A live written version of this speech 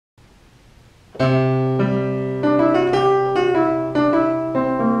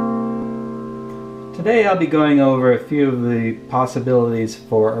Today I'll be going over a few of the possibilities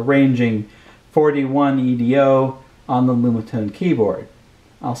for arranging 41 EDO on the Lumatone keyboard.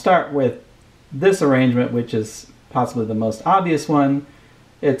 I'll start with this arrangement, which is possibly the most obvious one.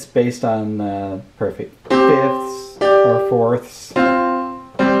 It's based on perfect fifths or fourths,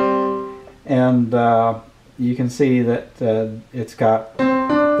 and you can see that it's got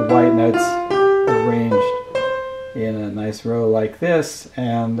the white notes arranged in a nice row like this,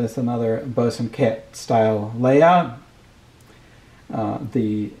 and it's another Bosanquet style layout.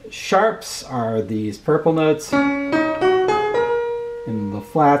 The sharps are these purple notes, and the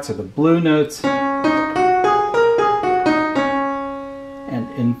flats are the blue notes. And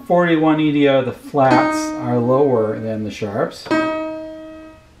in 41 EDO, the flats are lower than the sharps,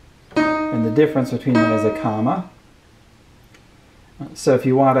 and the difference between them is a comma. So if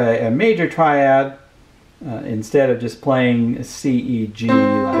you want a major triad, instead of just playing C, E, G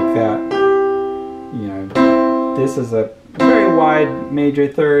like that, you know, this is a very wide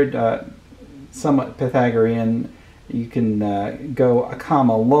major third, somewhat Pythagorean. You can go a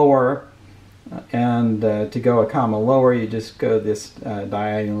comma lower, and to go a comma lower, you just go this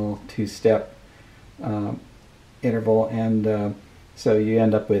diagonal two-step interval, and so you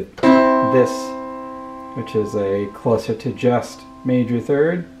end up with this, which is a closer to just major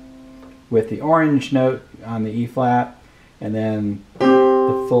third, with the orange note on the E flat, and then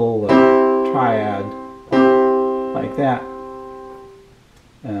the full triad like that.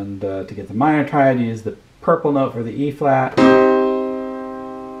 And to get the minor triad, you use the purple note for the E flat,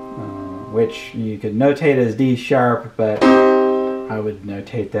 which you could notate as D sharp, but I would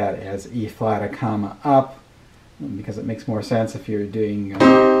notate that as E flat a comma up, because it makes more sense if you're doing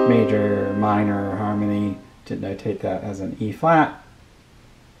major, minor, harmony to notate that as an E flat.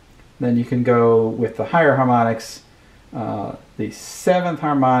 Then you can go with the higher harmonics. The 7th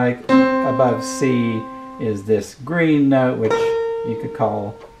harmonic above C is this green note, which you could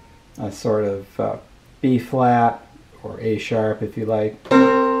call a sort of B flat or A sharp if you like.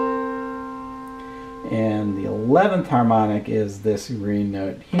 And the 11th harmonic is this green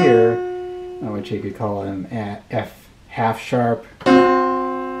note here, which you could call an F half sharp.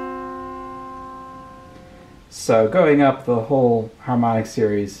 So going up the whole harmonic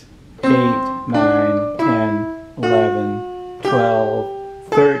series, 8, 9, 10, 11, 12,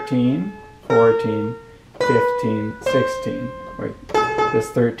 13, 14, 15, 16. Wait, this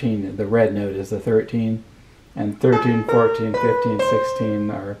 13, the red note is the 13, and 13, 14, 15,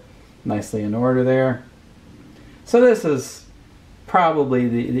 16 are nicely in order there. So this is probably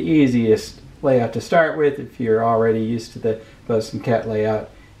the easiest layout to start with if you're already used to the Bosanquet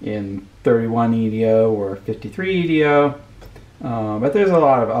layout in 31 EDO or 53 EDO. But there's a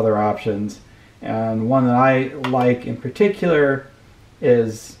lot of other options, and one that I like in particular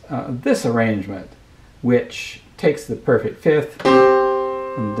is this arrangement, which takes the perfect fifth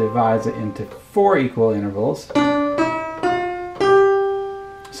and divides it into 4 equal intervals.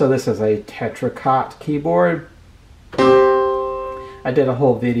 So this is a tetracot keyboard. I did a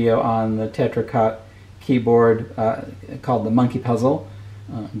whole video on the tetracot keyboard called the monkey puzzle,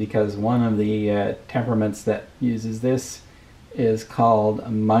 because one of the temperaments that uses this is called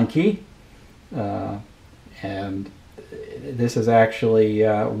monkey, and this is actually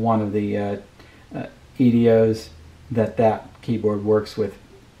one of the EDOs that keyboard works with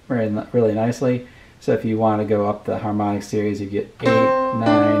really nicely. So if you want to go up the harmonic series, you get 8,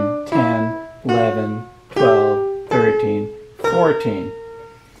 9, 10, 11, 12, 13, 14,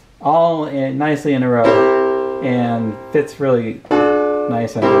 all nicely in a row, and fits really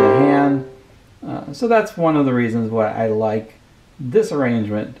nice under the hand. So that's one of the reasons why I like this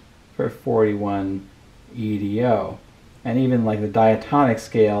arrangement for 41 EDO. And even like the diatonic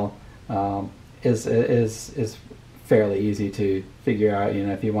scale is fairly easy to figure out. You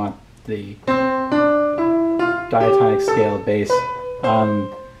know, if you want the diatonic scale based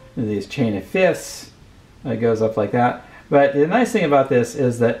on these chain of fifths, it goes up like that. But the nice thing about this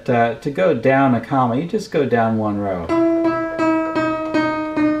is that to go down a comma, you just go down one row.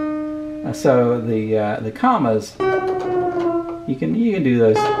 So the commas, you can do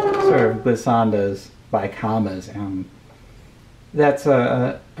those sort of glissandos by commas, and that's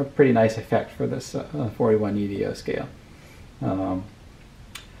a pretty nice effect for this 41 EDO scale.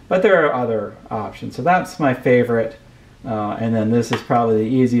 But there are other options. So that's my favorite, and then this is probably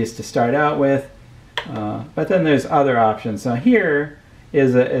the easiest to start out with. But then there's other options. So here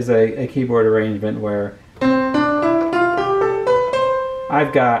is a keyboard arrangement where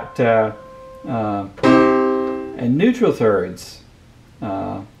I've got a neutral thirds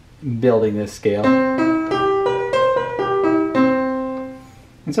building this scale.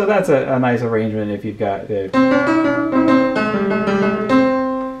 And so that's a nice arrangement if you've got, if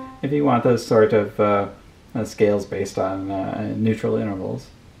you want those sort of scales based on neutral intervals.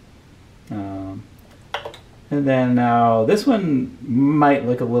 And then now this one might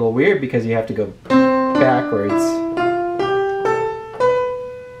look a little weird because you have to go backwards.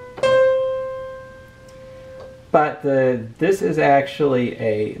 But this is actually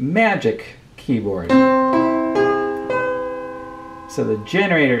a magic keyboard. So the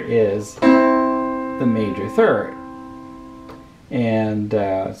generator is the major third. And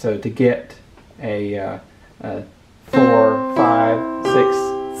so to get a 4, 5,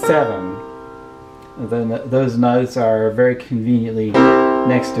 6, 7, then those notes are very conveniently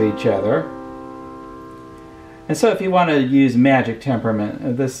next to each other. And so if you want to use magic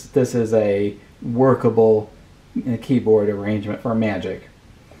temperament, this is a workable keyboard arrangement for magic.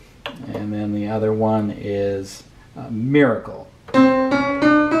 And then the other one is miracle.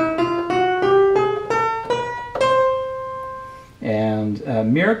 And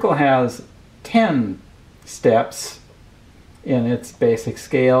miracle has 10 steps in its basic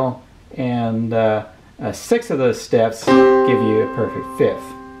scale, and 6 of those steps give you a perfect fifth.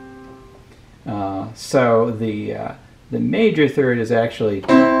 So the major third is actually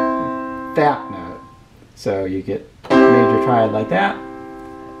that note. So you get major triad like that.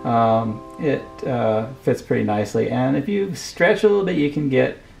 It fits pretty nicely, and if you stretch a little bit, you can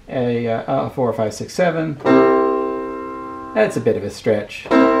get a 4, 5, 6, 7. That's a bit of a stretch,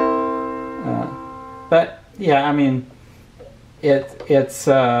 but yeah, I mean, it's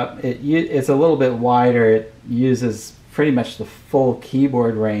a little bit wider. It uses pretty much the full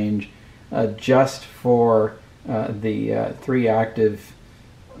keyboard range just for the 3-octave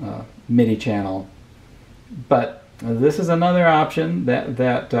MIDI channel. But this is another option that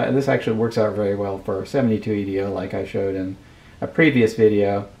this actually works out very well for 72 EDO, like I showed in a previous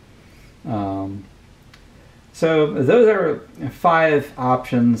video. So those are 5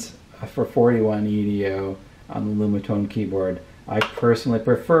 options for 41 EDO on the Lumatone keyboard. I personally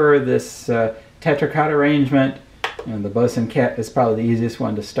prefer this tetracot arrangement, and the Bosanquet is probably the easiest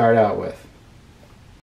one to start out with.